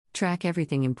Track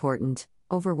everything important,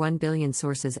 over 1 billion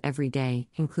sources every day,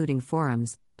 including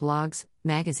forums, blogs,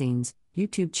 magazines,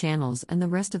 YouTube channels, and the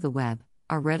rest of the web,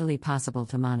 are readily possible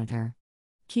to monitor.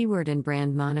 Keyword and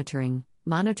brand monitoring.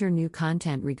 Monitor new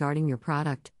content regarding your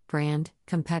product, brand,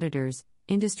 competitors,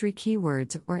 industry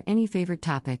keywords, or any favorite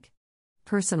topic.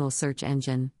 Personal search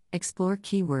engine. Explore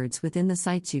keywords within the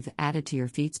sites you've added to your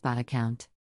FeedSpot account.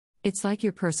 It's like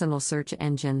your personal search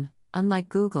engine, unlike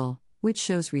Google, which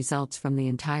shows results from the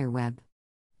entire web.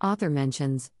 Author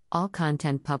mentions. All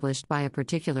content published by a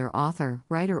particular author,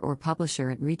 writer, or publisher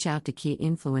and reach out to key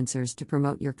influencers to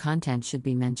promote your content should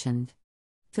be mentioned.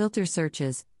 Filter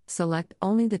searches. Select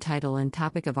only the title and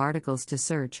topic of articles to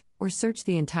search, or search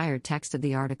the entire text of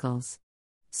the articles.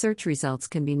 Search results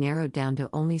can be narrowed down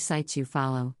to only sites you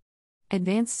follow.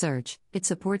 Advanced search. It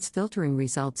supports filtering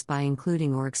results by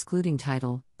including or excluding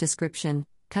title, description,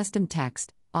 custom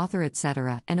text, author,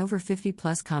 etc., and over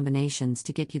 50+ combinations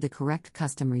to get you the correct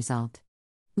custom result.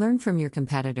 Learn from your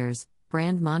competitors.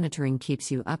 Brand monitoring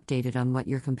keeps you updated on what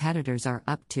your competitors are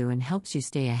up to and helps you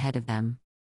stay ahead of them.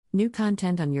 New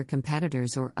content on your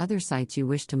competitors or other sites you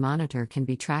wish to monitor can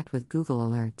be tracked with Google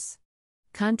Alerts.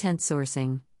 Content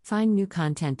sourcing. Find new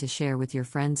content to share with your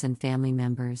friends and family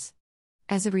members.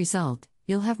 As a result,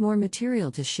 you'll have more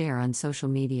material to share on social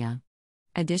media.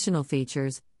 Additional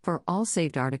features. For all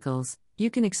saved articles, you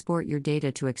can export your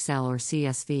data to Excel or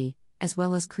CSV, as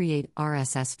well as create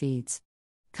RSS feeds.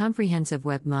 Comprehensive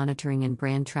web monitoring and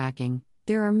brand tracking.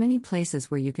 There are many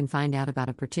places where you can find out about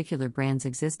a particular brand's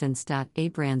existence. A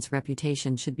brand's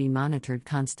reputation should be monitored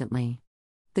constantly.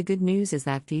 The good news is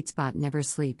that FeedSpot never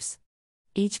sleeps.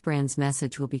 Each brand's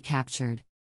message will be captured.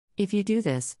 If you do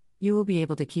this, you will be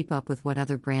able to keep up with what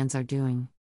other brands are doing.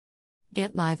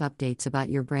 Get live updates about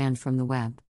your brand from the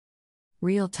web.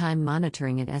 Real-time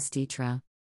monitoring at Esditra.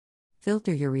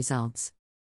 Filter your results.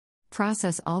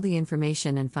 Process all the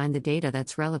information and find the data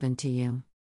that's relevant to you.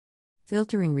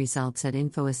 Filtering results at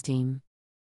InfoEsteem.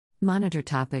 Monitor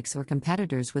topics or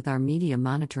competitors with our media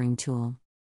monitoring tool.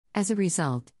 As a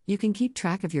result, you can keep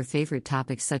track of your favorite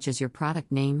topics such as your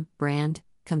product name, brand,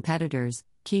 competitors,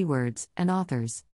 keywords, and authors.